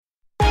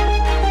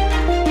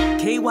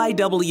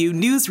KYW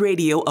News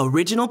Radio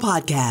original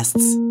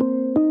podcasts.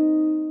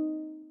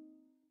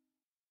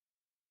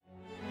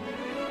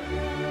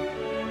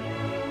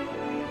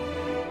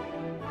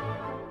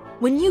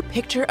 When you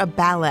picture a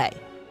ballet,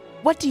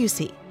 what do you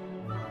see?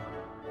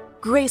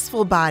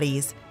 Graceful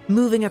bodies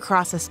moving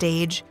across a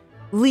stage,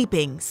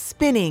 leaping,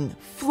 spinning,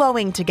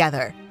 flowing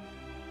together.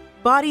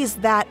 Bodies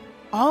that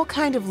all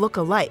kind of look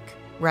alike,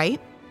 right?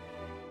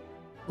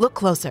 Look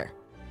closer.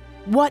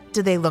 What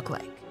do they look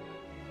like?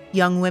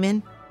 Young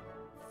women?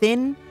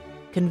 Thin?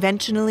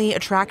 Conventionally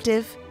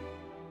attractive?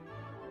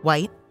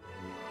 White?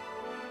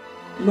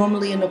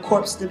 Normally in the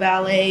corps de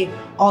ballet,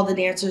 all the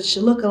dancers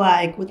should look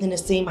alike, within the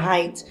same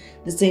height,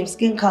 the same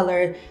skin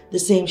color, the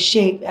same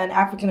shape, and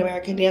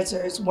African-American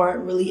dancers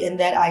weren't really in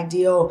that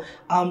ideal,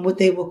 what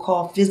they would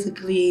call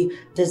physically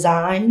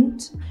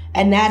designed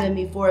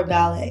anatomy for a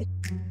ballet.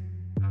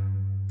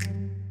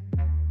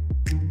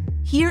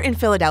 Here in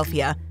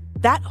Philadelphia,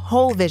 that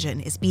whole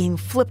vision is being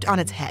flipped on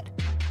its head.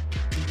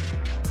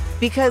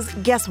 Because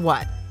guess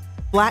what?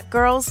 Black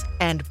girls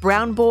and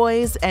brown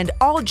boys and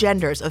all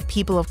genders of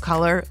people of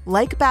color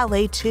like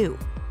ballet too.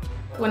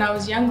 When I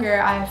was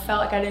younger, I felt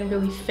like I didn't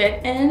really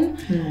fit in.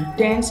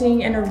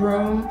 Dancing in a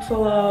room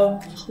full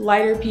of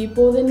lighter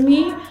people than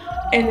me,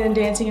 and then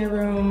dancing in a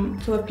room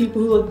full of people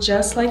who look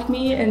just like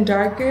me and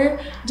darker,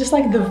 just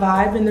like the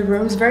vibe in the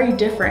room is very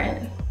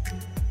different.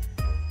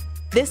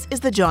 This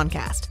is the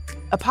Jawncast,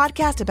 a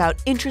podcast about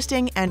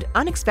interesting and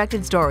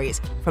unexpected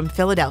stories from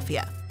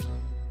Philadelphia.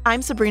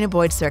 I'm Sabrina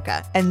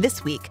Boyd-Circa, and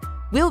this week,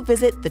 we'll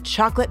visit the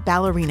Chocolate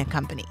Ballerina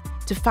Company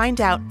to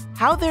find out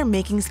how they're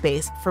making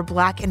space for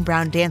Black and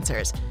brown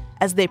dancers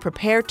as they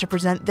prepare to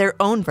present their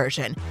own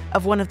version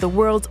of one of the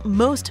world's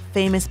most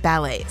famous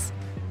ballets,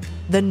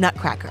 the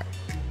Nutcracker,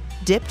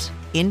 dipped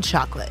in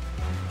chocolate.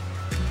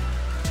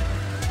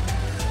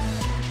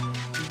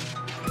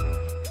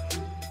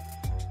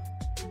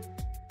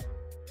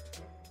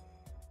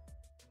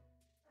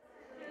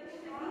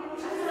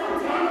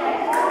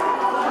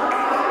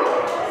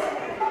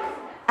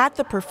 At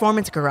the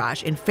Performance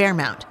Garage in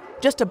Fairmount,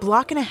 just a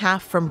block and a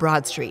half from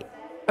Broad Street,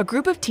 a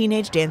group of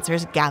teenage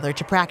dancers gather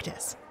to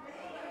practice.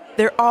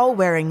 They're all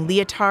wearing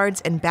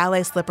leotards and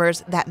ballet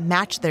slippers that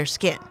match their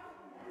skin.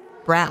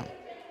 Brown.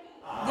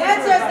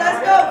 Dancers,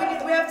 let's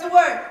go. We have to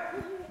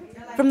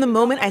work. From the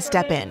moment I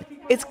step in,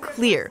 it's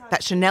clear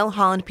that Chanel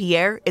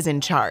Holland-Pierre is in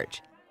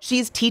charge.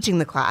 She's teaching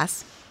the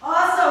class.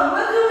 Awesome.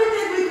 What do we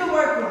think we can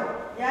work on?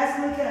 Yes,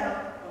 we can.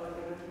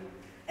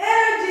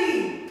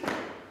 Energy.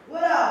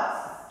 What else?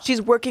 She's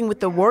working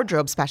with the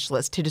wardrobe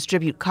specialist to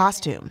distribute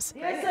costumes.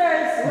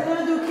 Dancers, we're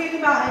going to do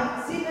King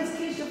Mountain. See Miss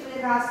Keisha for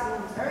the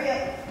costumes. Hurry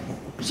up.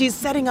 She's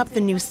setting up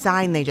the new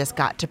sign they just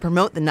got to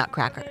promote the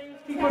Nutcracker.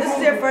 This is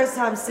their first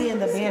time seeing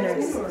the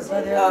banners.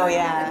 Oh,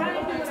 yeah.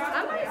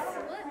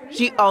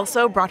 She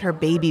also brought her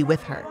baby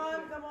with her.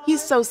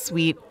 He's so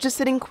sweet, just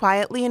sitting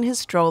quietly in his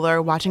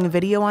stroller, watching a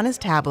video on his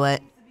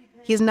tablet.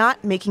 He's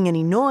not making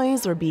any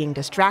noise or being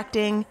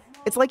distracting.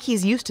 It's like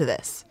he's used to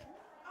this.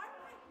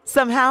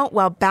 Somehow,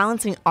 while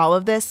balancing all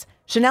of this,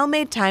 Chanel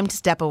made time to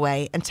step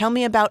away and tell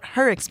me about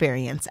her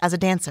experience as a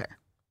dancer.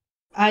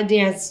 I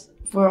danced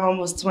for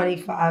almost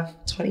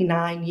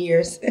 29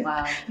 years.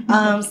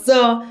 Wow.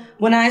 So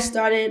when I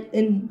started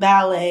in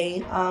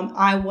ballet,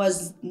 I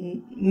was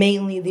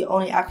mainly the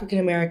only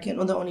African-American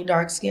or the only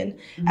dark-skinned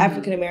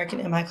African-American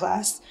in my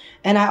class.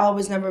 And I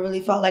always never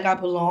really felt like I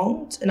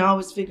belonged. And I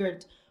always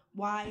figured,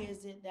 why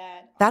is it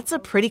that... That's a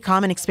pretty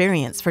common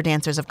experience for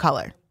dancers of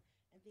color.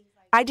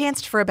 I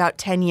danced for about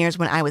 10 years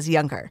when I was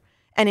younger.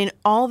 And in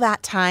all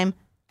that time,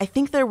 I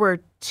think there were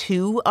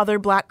 2 other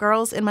Black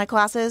girls in my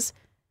classes.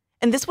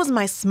 And this was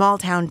my small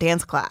town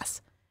dance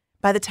class.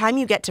 By the time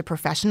you get to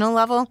professional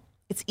level,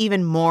 it's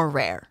even more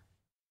rare.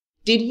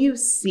 Did you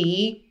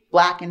see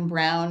Black and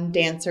brown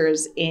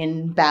dancers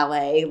in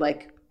ballet,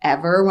 like,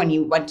 ever when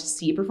you went to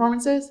see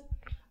performances?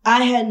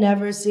 I had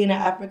never seen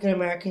an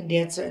African-American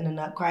dancer in the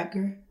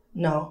Nutcracker.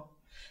 No.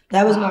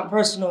 That was my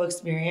personal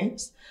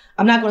experience.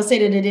 I'm not going to say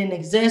that it didn't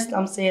exist.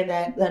 I'm saying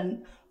that the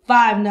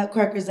 5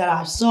 Nutcrackers that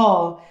I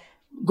saw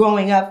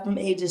growing up from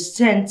ages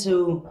 10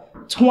 to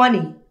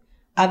 20,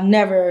 I've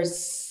never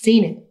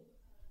seen it.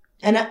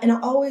 And I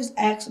always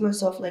ask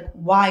myself, like,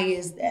 why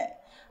is that?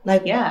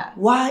 Like,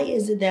 why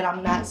is it that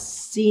I'm not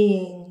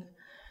seeing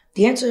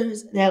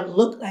dancers that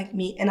look like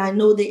me? And I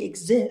know they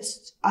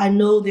exist. I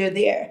know they're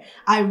there.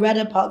 I read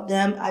about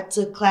them. I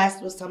took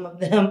class with some of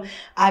them.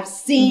 I've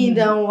seen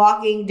them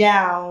walking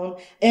down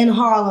in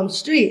Harlem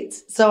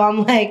streets. So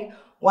I'm like,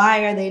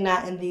 why are they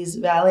not in these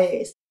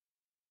ballets?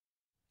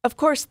 Of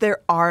course, there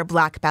are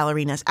Black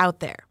ballerinas out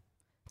there.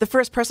 The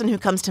first person who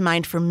comes to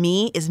mind for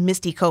me is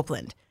Misty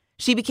Copeland.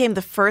 She became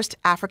the first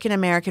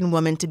African-American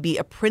woman to be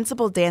a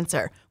principal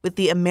dancer with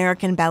the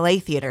American Ballet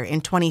Theater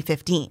in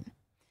 2015.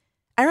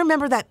 I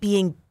remember that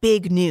being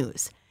big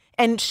news,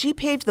 and she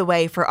paved the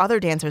way for other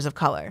dancers of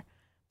color.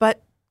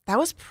 But that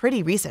was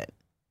pretty recent.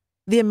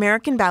 The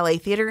American Ballet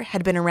Theater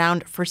had been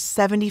around for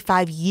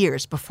 75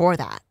 years before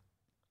that.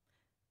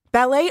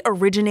 Ballet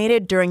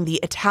originated during the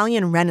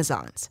Italian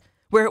Renaissance,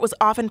 where it was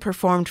often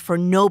performed for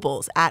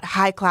nobles at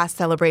high-class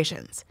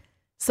celebrations.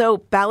 So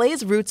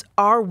ballet's roots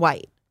are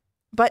white,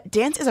 but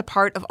dance is a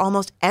part of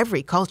almost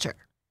every culture.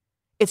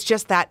 It's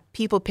just that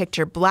people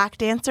picture Black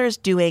dancers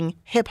doing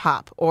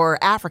hip-hop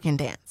or African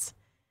dance.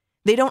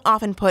 They don't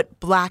often put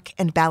Black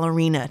and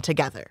ballerina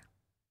together.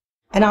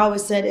 And I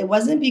always said it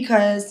wasn't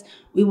because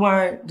we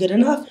weren't good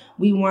enough.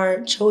 We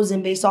weren't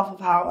chosen based off of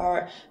how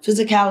our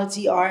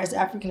physicality are as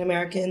African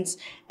Americans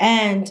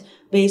and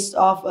based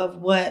off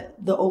of what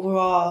the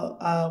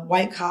overall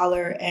white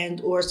collar and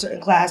or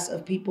certain class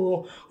of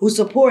people who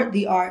support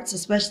the arts,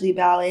 especially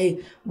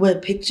ballet,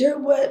 would picture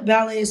what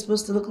ballet is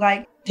supposed to look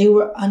like. They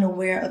were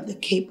unaware of the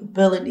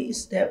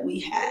capabilities that we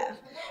have.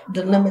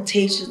 The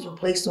limitations were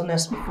placed on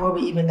us before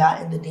we even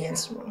got in the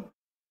dance room.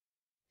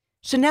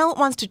 Chanel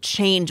wants to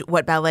change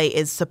what ballet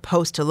is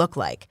supposed to look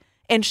like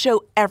and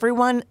show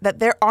everyone that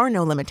there are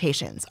no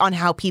limitations on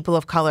how people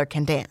of color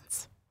can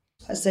dance.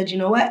 I said, you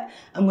know what?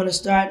 I'm going to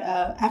start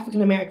an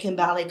African-American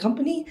ballet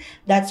company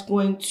that's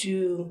going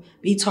to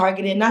be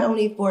targeted not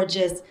only for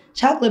just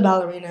chocolate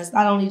ballerinas,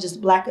 not only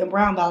just Black and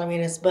brown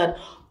ballerinas, but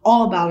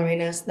all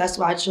ballerinas. That's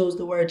why I chose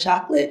the word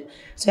chocolate.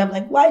 So I have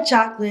like white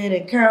chocolate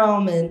and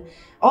caramel and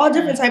all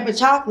different type of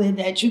chocolate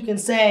that you can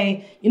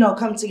say,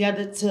 come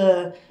together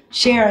to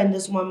share in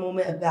this one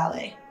moment of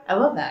ballet. I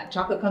love that.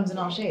 Chocolate comes in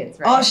all shades,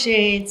 right? All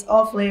shades,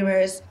 all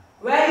flavors.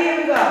 Ready, here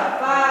we go.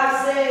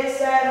 5, 6,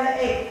 7,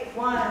 8.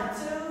 1,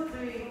 2,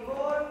 3,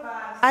 4,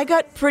 5. I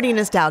got pretty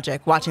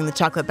nostalgic watching the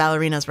chocolate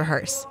ballerinas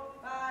rehearse.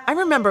 I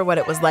remember what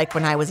it was like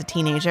when I was a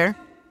teenager,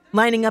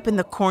 lining up in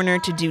the corner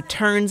to do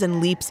turns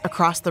and leaps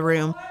across the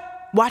room,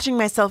 watching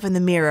myself in the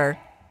mirror,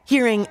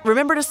 hearing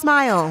 "Remember to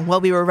Smile" while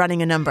we were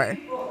running a number.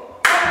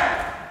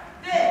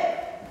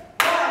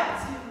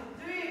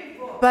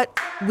 But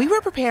we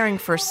were preparing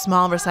for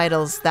small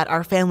recitals that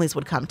our families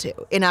would come to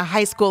in a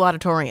high school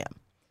auditorium.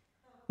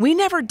 We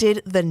never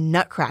did the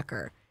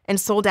Nutcracker and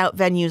sold out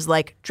venues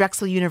like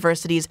Drexel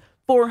University's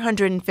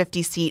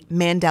 450-seat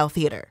Mandel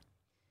Theater.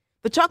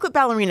 The Chocolate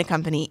Ballerina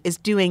Company is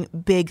doing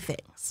big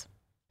things.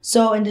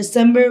 So in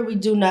December, we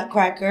do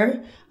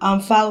Nutcracker.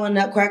 Following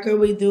Nutcracker,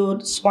 we do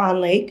Swan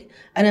Lake.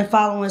 And then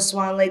following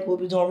Swan Lake, we'll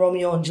be doing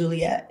Romeo and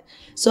Juliet.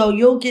 So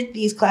you'll get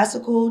these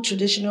classical,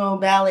 traditional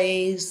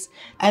ballets,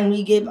 and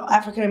we give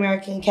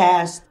African-American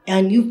cast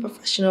and youth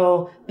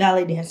professional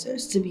ballet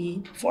dancers to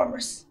be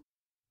performers.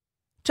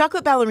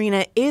 Chocolate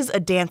Ballerina is a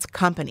dance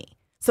company,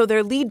 so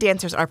their lead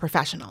dancers are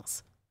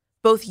professionals.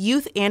 Both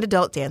youth and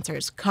adult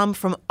dancers come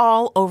from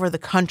all over the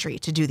country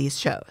to do these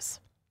shows.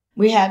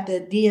 We have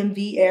the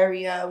DMV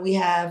area. We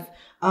have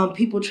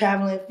people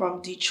traveling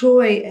from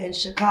Detroit and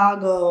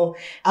Chicago,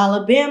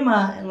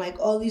 Alabama, and like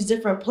all these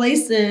different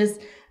places,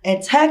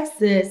 and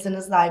Texas. And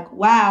it's like,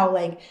 wow,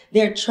 like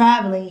they're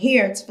traveling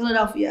here to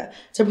Philadelphia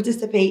to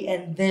participate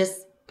in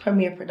this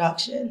premiere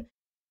production.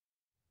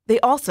 They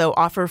also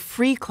offer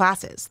free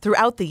classes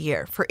throughout the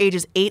year for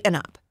ages 8 and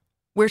up.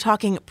 We're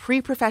talking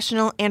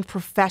pre-professional and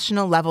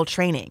professional level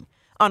training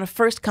on a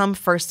first-come,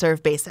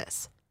 first-served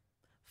basis.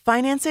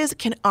 Finances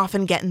can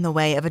often get in the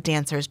way of a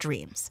dancer's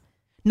dreams.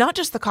 Not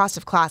just the cost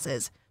of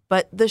classes,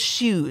 but the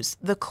shoes,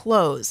 the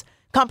clothes,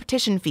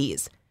 competition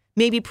fees,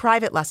 maybe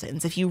private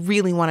lessons if you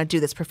really want to do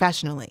this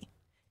professionally.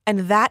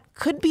 And that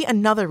could be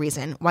another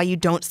reason why you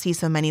don't see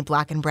so many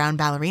Black and brown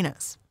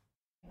ballerinas.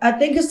 I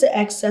think it's the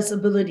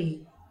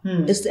accessibility.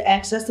 It's the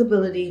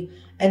accessibility,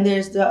 and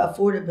there's the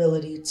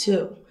affordability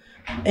too.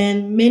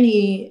 In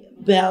many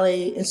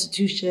ballet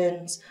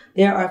institutions,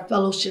 there are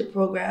fellowship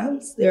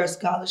programs, there are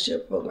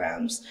scholarship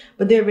programs,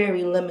 but they're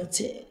very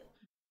limited.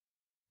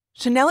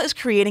 Chanel is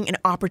creating an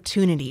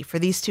opportunity for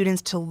these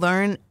students to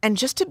learn and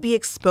just to be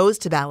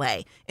exposed to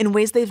ballet in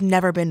ways they've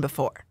never been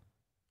before.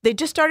 They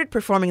just started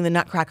performing the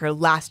Nutcracker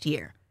last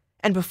year,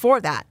 and before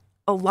that,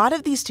 a lot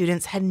of these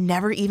students had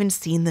never even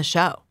seen the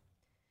show.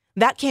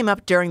 That came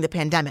up during the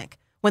pandemic,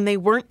 when they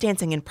weren't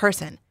dancing in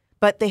person,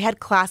 but they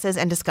had classes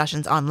and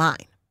discussions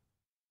online.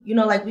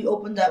 Like we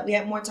opened up, we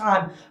had more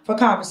time for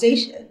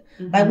conversation.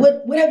 Mm-hmm.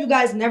 Like, what have you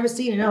guys never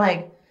seen? And they're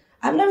like,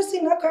 I've never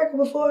seen Nutcracker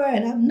before,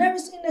 and I've never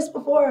seen this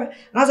before. And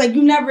I was like,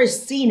 you've never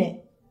seen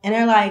it? And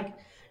they're like,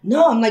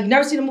 no. I'm like,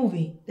 never seen a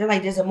movie. They're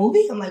like, there's a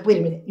movie? I'm like, wait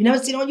a minute, you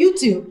never seen it on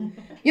YouTube?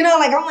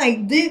 I'm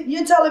like,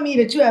 you're telling me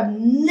that you have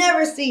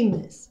never seen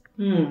this?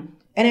 And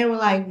they were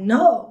like,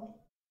 no.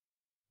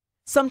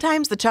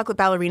 Sometimes the Chocolate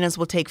Ballerinas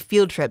will take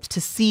field trips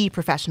to see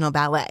professional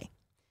ballet.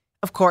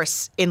 Of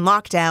course, in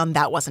lockdown,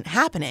 that wasn't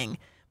happening,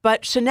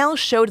 but Chanel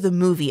showed the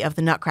movie of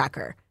the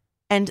Nutcracker,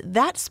 and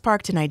that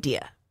sparked an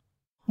idea.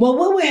 Well,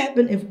 what would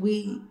happen if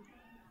we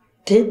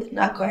did the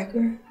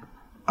Nutcracker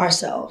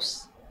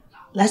ourselves?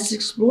 Let's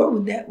explore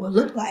what that would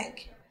look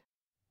like.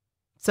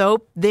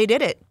 So they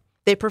did it.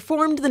 They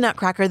performed the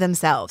Nutcracker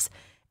themselves,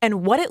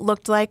 and what it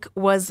looked like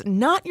was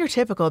not your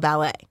typical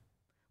ballet.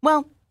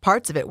 Well,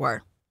 parts of it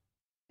were.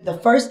 The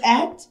first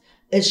act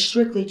is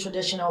strictly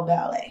traditional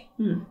ballet.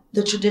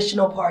 The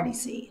traditional party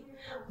scene,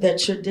 the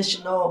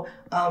traditional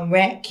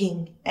Rat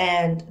King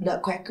and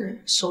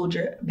Nutcracker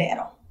soldier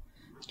battle.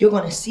 You're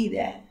going to see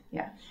that.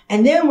 Yeah.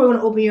 And then we're going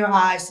to open your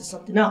eyes to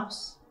something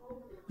else.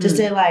 to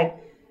say like,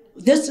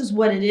 this is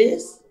what it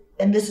is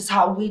and this is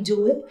how we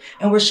do it.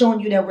 And we're showing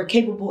you that we're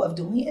capable of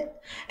doing it.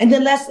 And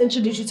then let's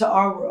introduce you to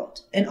our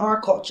world and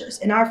our cultures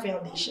and our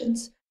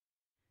foundations.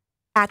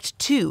 Act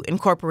 2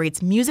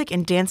 incorporates music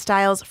and dance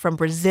styles from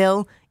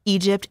Brazil,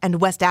 Egypt,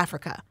 and West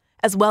Africa,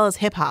 as well as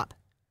hip-hop.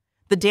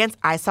 The dance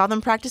I saw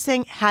them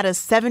practicing had a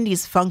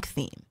 70s funk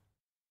theme.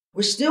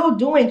 We're still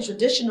doing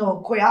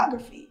traditional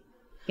choreography.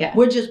 Yeah.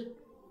 We're just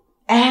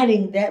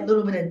adding that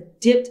little bit of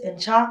dipped in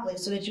chocolate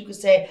so that you could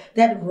say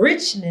that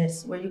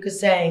richness where you could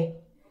say,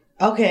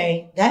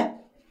 okay,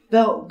 that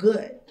felt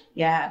good.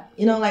 Yeah.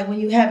 You know, like when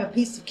you have a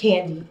piece of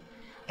candy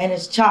and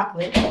it's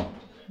chocolate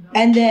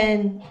and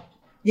then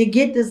you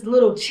get this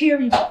little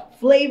cherry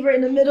flavor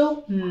in the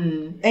middle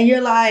and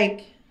you're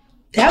like,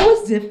 that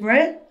was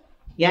different.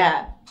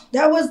 Yeah.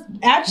 That was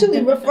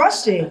actually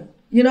refreshing.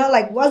 You know,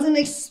 like wasn't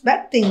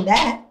expecting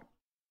that.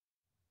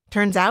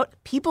 Turns out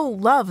people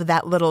love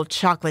that little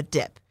chocolate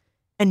dip.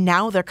 And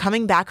now they're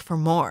coming back for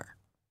more.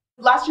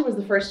 Last year was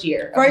the first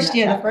year.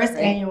 The first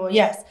annual,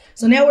 yes.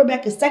 So now we're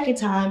back a second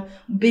time,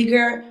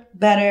 bigger,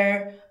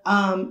 better,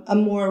 a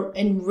more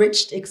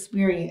enriched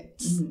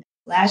experience.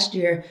 Last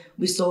year,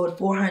 we sold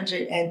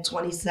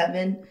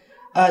 427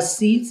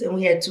 seats and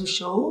we had 2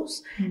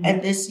 shows.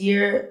 And this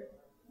year,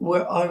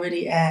 we're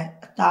already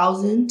at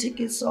 1,000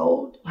 tickets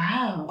sold.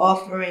 Wow.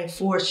 Offering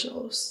 4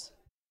 shows.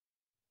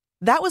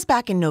 That was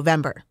back in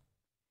November.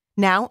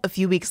 Now, a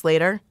few weeks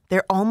later,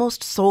 they're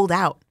almost sold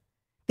out.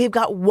 They've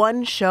got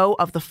 1 show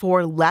of the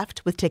 4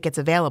 left with tickets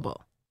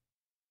available.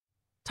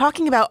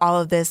 Talking about all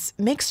of this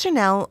makes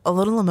Chanel a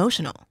little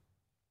emotional.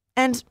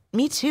 And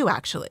me too,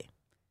 actually.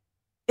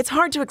 It's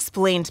hard to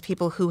explain to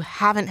people who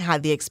haven't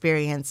had the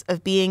experience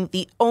of being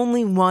the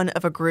only one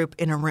of a group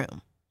in a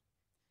room.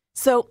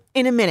 So,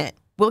 in a minute,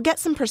 we'll get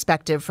some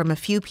perspective from a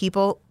few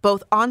people,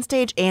 both on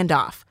stage and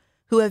off,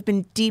 who have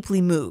been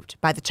deeply moved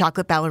by the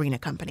Chocolate Ballerina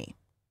Company.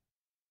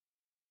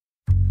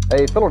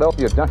 A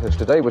Philadelphia dentist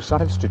today was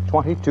sentenced to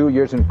 22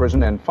 years in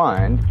prison and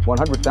fined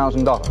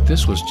 $100,000.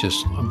 This was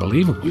just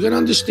unbelievable. You gotta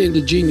understand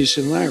the genius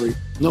in Larry.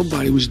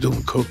 Nobody was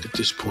doing coke at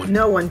this point.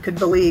 No one could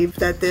believe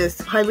that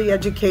this highly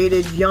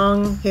educated,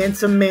 young,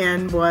 handsome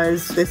man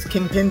was this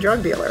kingpin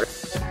drug dealer.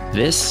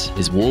 This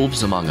is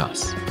Wolves Among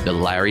Us, the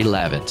Larry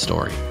Lavin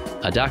story,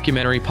 a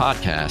documentary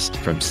podcast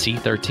from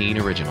C13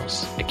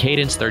 Originals, a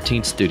Cadence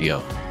 13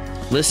 studio.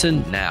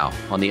 Listen now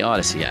on the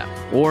Odyssey app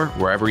or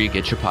wherever you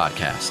get your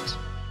podcasts.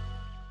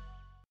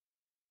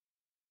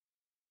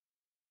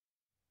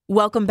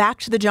 Welcome back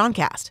to the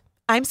Johncast.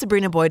 I'm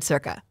Sabrina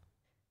Boyd-Circa.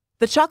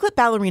 The Chocolate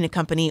Ballerina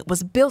Company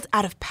was built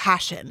out of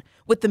passion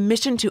with the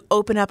mission to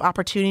open up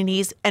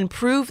opportunities and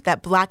prove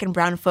that Black and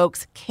brown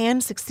folks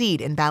can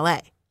succeed in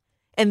ballet.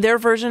 And their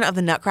version of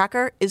the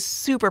Nutcracker is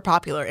super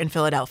popular in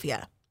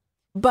Philadelphia.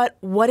 But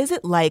what is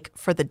it like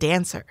for the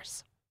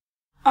dancers?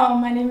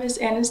 My name is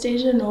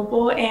Anastasia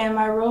Noble, and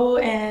my role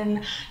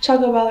in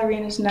Chocolate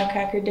Ballerinas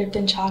Nutcracker Dipped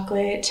in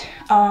Chocolate.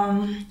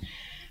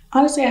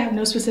 Honestly, I have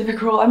no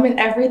specific role. I'm in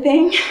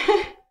everything.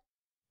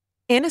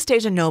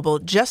 Anastasia Noble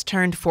just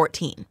turned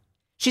 14.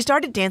 She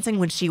started dancing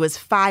when she was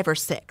 5 or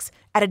 6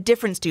 at a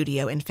different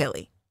studio in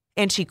Philly,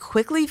 and she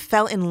quickly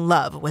fell in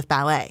love with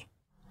ballet.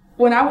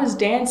 When I was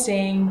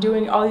dancing,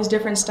 doing all these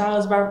different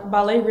styles,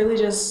 ballet really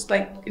just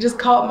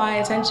caught my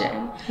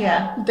attention.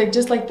 Yeah.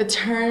 Just like the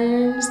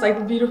turns, like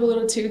the beautiful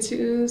little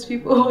tutus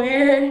people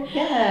wear.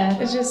 Yeah.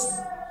 It's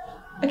just,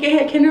 I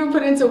can't even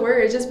put it into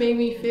words. It just made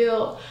me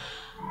feel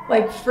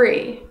like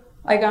free.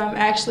 Like I'm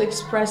actually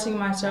expressing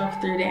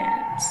myself through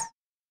dance.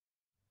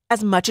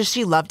 As much as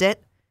she loved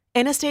it,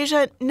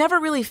 Anastasia never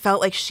really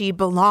felt like she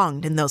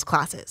belonged in those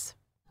classes.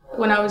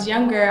 When I was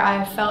younger,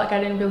 I felt like I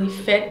didn't really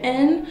fit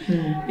in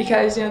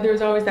because, there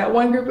was always that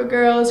one group of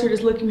girls who were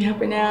just looking me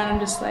up and down. I'm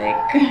just like,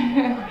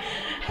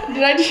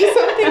 did I do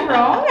something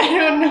wrong? I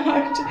don't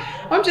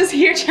know. I'm just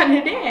here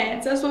trying to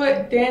dance. That's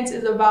what dance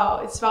is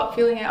about. It's about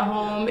feeling at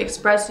home,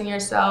 expressing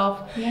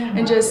yourself,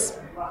 and just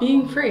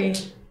being free.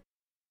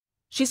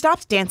 She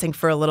stopped dancing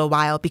for a little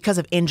while because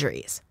of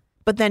injuries.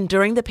 But then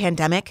during the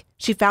pandemic,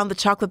 she found the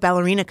Chocolate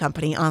Ballerina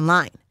Company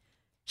online.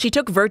 She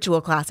took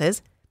virtual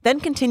classes, then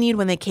continued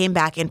when they came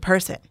back in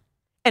person.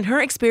 And her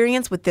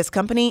experience with this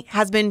company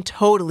has been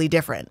totally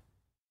different.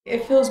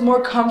 It feels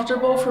more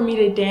comfortable for me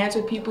to dance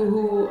with people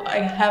who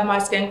have my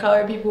skin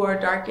color, people who are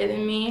darker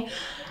than me.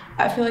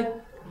 I feel like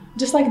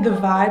just like the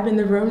vibe in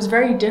the room is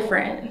very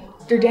different.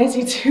 They're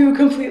dancing 2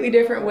 completely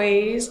different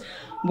ways.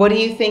 What do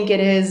you think it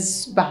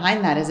is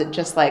behind that? Is it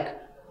just like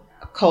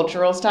a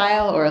cultural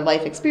style or a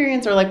life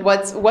experience, or like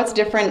what's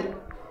different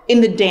in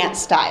the dance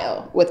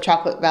style with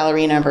Chocolate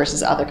Ballerina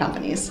versus other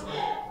companies?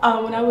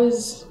 When I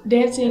was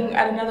dancing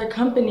at another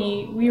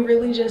company, we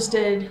really just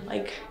did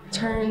like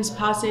turns,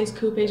 passes,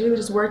 coupes, really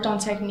just worked on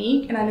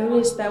technique. And I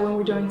noticed that when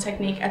we're doing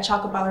technique at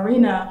Chocolate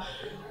Ballerina,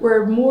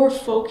 we're more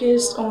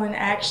focused on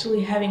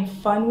actually having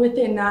fun with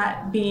it,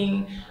 not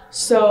being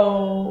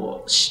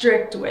so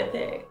strict with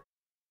it.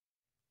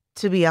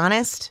 To be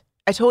honest,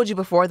 I told you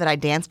before that I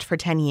danced for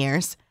 10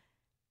 years.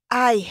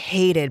 I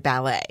hated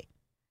ballet.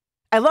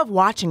 I love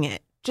watching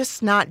it,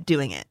 just not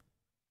doing it.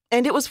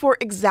 And it was for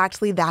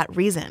exactly that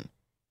reason.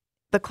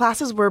 The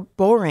classes were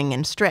boring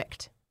and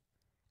strict.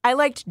 I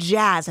liked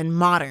jazz and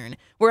modern,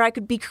 where I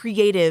could be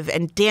creative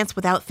and dance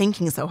without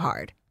thinking so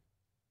hard.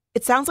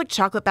 It sounds like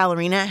Chocolate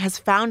Ballerina has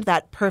found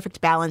that perfect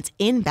balance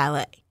in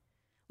ballet,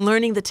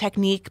 learning the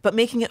technique but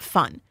making it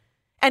fun,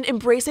 and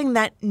embracing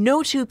that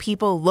no two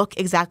people look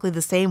exactly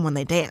the same when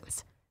they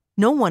dance.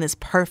 No one is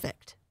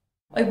perfect.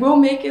 Like, we'll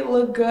make it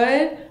look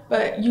good,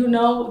 but you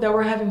know that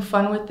we're having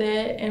fun with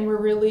it, and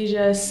we're really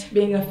just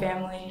being a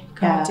family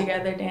coming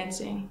together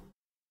dancing.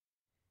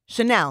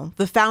 Chanel,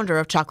 the founder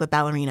of Chocolate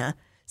Ballerina,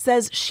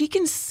 says she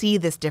can see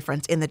this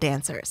difference in the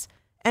dancers,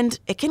 and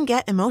it can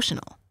get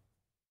emotional.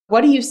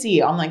 What do you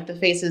see on like the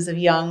faces of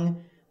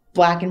young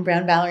Black and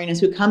brown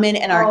ballerinas who come in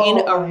and are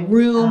in a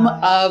room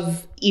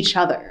of each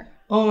other?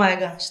 Oh my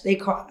gosh, they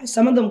cry.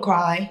 Some of them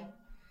cry.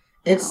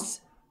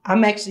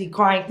 I'm actually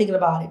crying thinking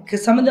about it,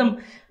 because some of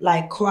them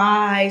like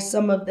cry.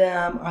 Some of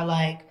them are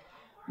like,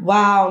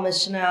 wow,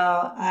 Miss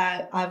Chanel,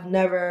 I've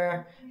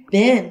never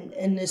been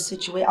in this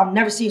situation. I've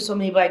never seen so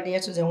many Black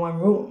dancers in one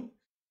room.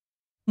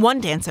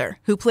 One dancer,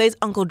 who plays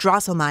Uncle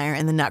Drosselmeyer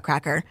in the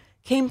Nutcracker,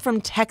 came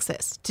from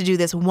Texas to do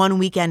this one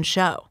weekend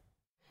show.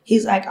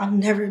 He's like, I've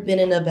never been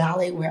in a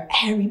ballet where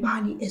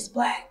everybody is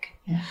Black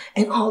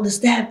and all the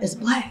staff is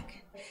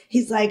Black.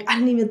 He's like, I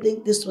didn't even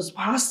think this was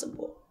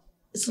possible.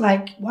 It's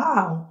like,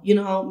 wow,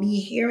 me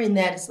hearing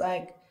that, it's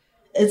like,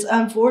 it's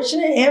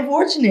unfortunate and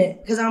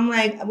fortunate, because I'm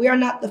like, we are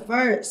not the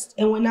first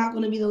and we're not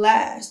going to be the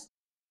last.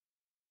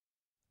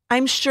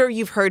 I'm sure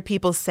you've heard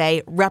people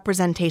say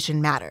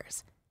representation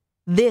matters.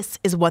 This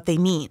is what they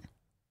mean.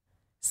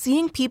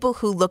 Seeing people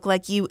who look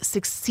like you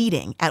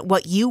succeeding at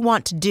what you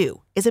want to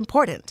do is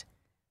important.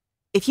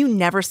 If you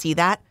never see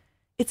that,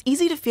 it's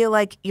easy to feel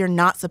like you're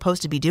not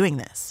supposed to be doing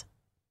this.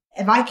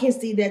 If I can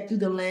see that through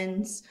the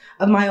lens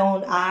of my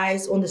own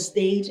eyes on the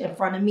stage in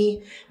front of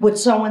me with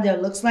someone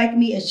that looks like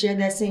me and share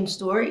that same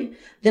story,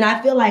 then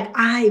I feel like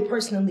I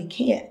personally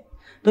can't.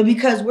 But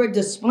because we're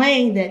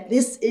displaying that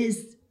this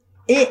is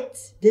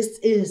it, this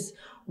is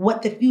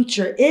what the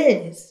future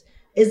is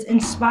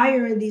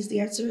inspiring these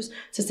dancers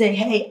to say,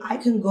 hey, I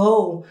can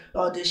go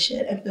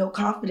audition and feel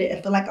confident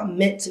and feel like I'm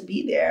meant to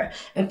be there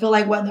and feel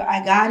like whether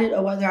I got it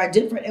or whether I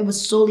didn't, it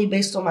was solely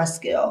based on my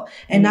skill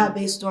and not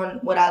based on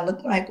what I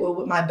look like or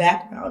what my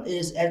background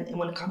is and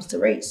when it comes to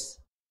race.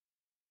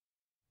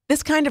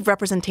 This kind of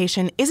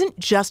representation isn't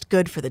just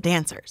good for the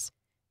dancers.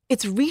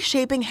 It's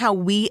reshaping how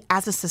we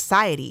as a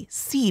society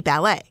see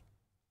ballet.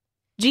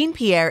 Jean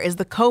Pierre is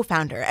the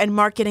co-founder and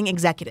marketing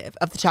executive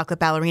of the Chocolate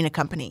Ballerina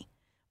Company.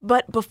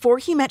 But before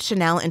he met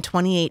Chanel in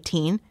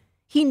 2018,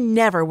 he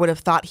never would have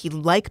thought he'd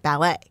like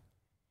ballet.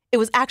 It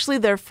was actually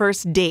their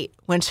first date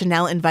when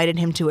Chanel invited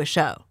him to a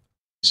show.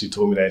 She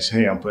told me that,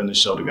 hey, I'm putting this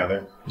show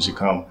together. You should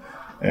come.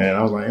 And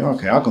I was like,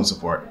 okay, I'll come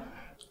support.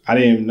 I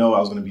didn't even know I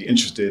was going to be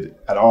interested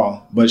at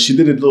all. But she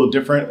did it a little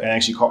different, and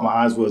actually caught my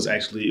eyes was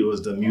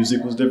the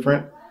music was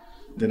different.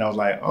 Then I was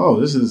like, oh,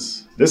 this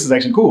is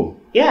actually cool.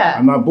 Yeah.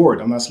 I'm not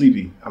bored. I'm not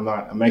sleepy.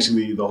 I'm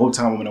actually, the whole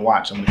time I'm going to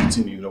watch, I'm going to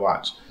continue to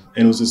watch.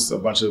 And it was just a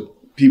bunch of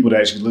people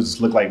that actually just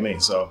look like me.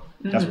 So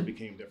that's what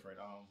became different.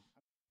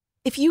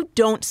 If you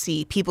don't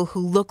see people who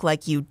look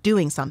like you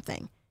doing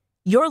something,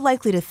 you're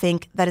likely to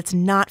think that it's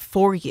not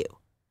for you,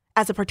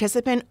 as a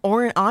participant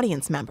or an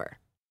audience member.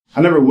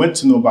 I never went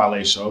to no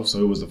ballet show, so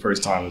it was the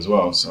first time as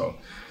well. So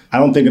I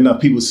don't think enough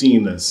people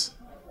seen this.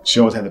 She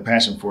always had the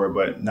passion for it,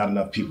 but not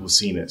enough people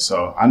seen it.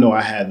 So I know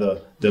I had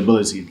the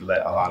ability to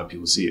let a lot of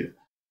people see it.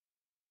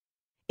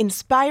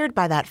 Inspired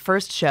by that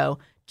first show,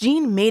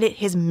 Jean made it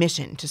his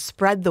mission to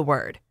spread the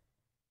word.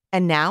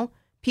 And now,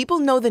 people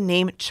know the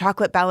name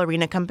Chocolate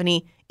Ballerina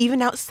Company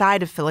even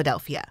outside of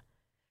Philadelphia.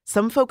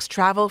 Some folks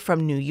travel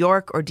from New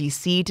York or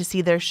DC to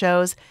see their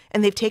shows,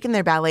 and they've taken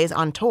their ballets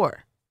on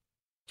tour.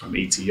 From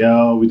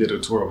ATL, we did a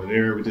tour over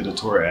there. We did a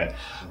tour at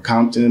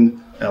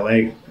Compton,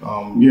 LA.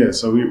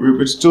 So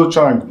we're still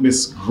trying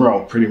to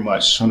grow pretty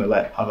much, trying to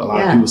let a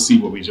lot of people see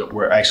what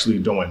we're actually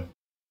doing.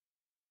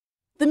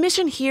 The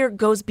mission here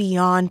goes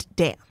beyond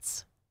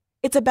dance.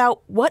 It's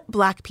about what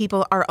Black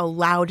people are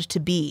allowed to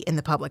be in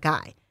the public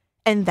eye.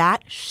 And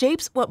that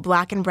shapes what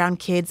Black and brown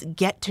kids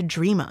get to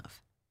dream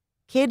of.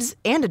 Kids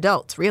and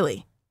adults,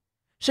 really.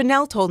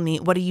 Chanel told me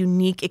what a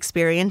unique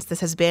experience this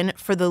has been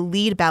for the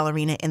lead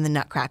ballerina in the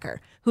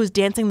Nutcracker, who's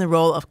dancing the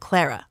role of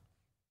Clara.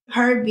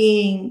 Her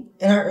being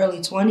in her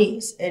early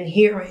 20s and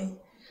hearing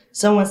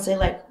someone say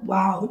like,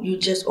 wow, you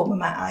just opened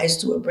my eyes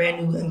to a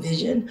brand new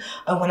vision.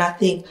 Or when I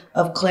think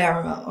of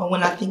Clara, or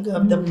when I think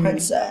of the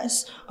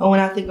princess, or when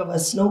I think of a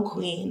snow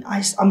queen,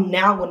 I'm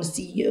now going to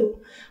see you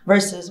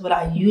versus what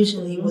I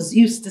usually was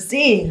used to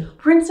seeing.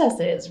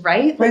 Princesses,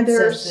 right? Like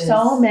there are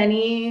so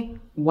many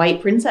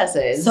white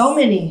princesses. So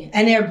many.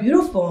 And they're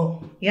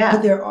beautiful. Yeah.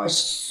 But there are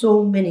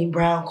so many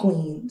brown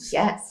queens.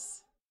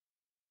 Yes.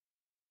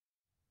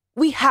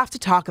 We have to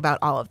talk about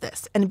all of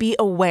this and be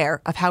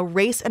aware of how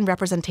race and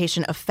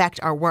representation affect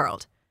our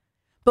world.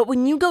 But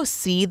when you go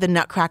see the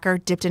Nutcracker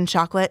dipped in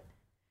chocolate,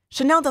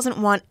 Chanel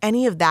doesn't want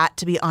any of that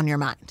to be on your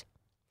mind.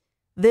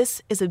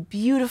 This is a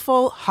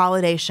beautiful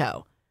holiday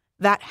show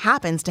that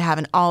happens to have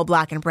an all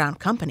black and brown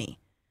company.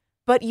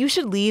 But you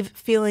should leave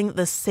feeling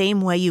the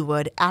same way you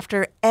would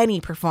after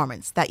any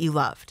performance that you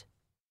loved.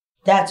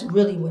 That's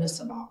really what it's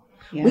about.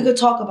 Yeah. We could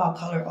talk about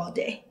color all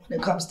day when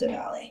it comes to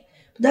ballet,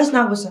 but that's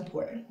not what's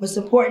important. What's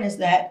important is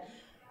that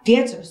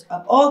dancers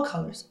of all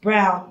colors,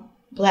 brown,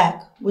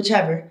 black,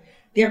 whichever,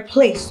 they're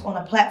placed on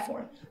a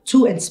platform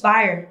to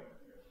inspire.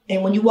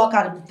 And when you walk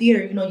out of the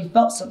theater, you know you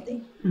felt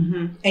something.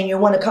 And you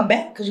want to come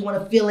back because you want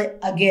to feel it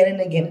again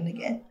and again and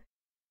again.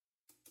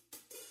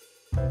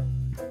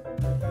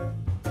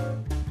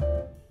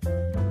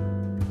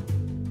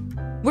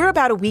 We're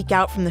about a week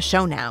out from the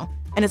show now,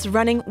 and it's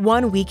running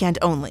one weekend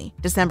only,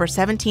 December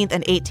 17th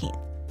and 18th.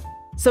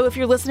 So if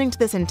you're listening to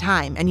this in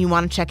time and you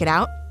want to check it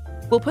out,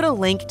 we'll put a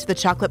link to the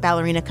Chocolate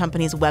Ballerina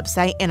Company's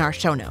website in our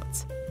show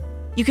notes.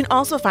 You can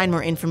also find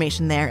more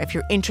information there if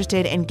you're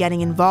interested in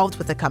getting involved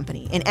with the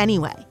company in any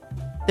way.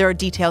 There are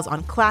details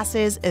on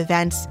classes,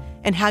 events,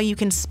 and how you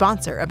can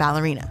sponsor a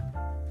ballerina.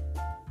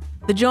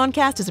 The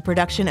Jawncast is a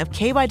production of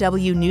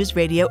KYW News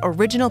Radio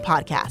original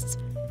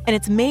podcasts, and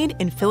it's made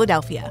in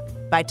Philadelphia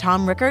by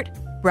Tom Rickert,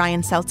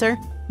 Brian Seltzer,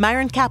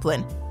 Myron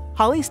Kaplan,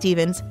 Holly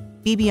Stevens,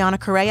 Bibiana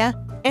Correa,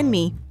 and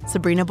me,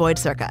 Sabrina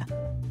Boyd-Circa.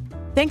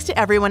 Thanks to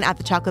everyone at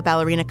the Chocolate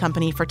Ballerina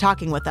Company for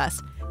talking with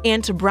us,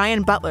 and to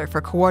Brian Butler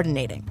for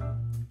coordinating.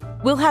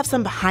 We'll have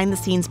some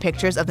behind-the-scenes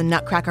pictures of the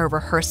Nutcracker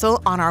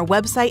rehearsal on our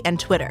website and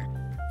Twitter.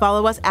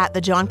 Follow us at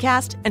The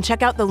Jawncast and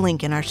check out the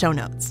link in our show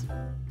notes.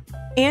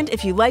 And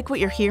if you like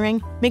what you're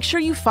hearing, make sure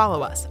you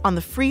follow us on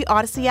the free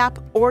Odyssey app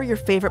or your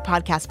favorite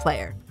podcast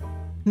player.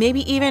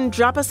 Maybe even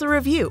drop us a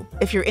review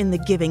if you're in the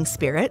giving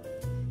spirit.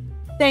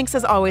 Thanks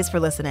as always for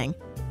listening.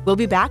 We'll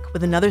be back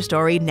with another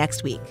story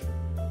next week.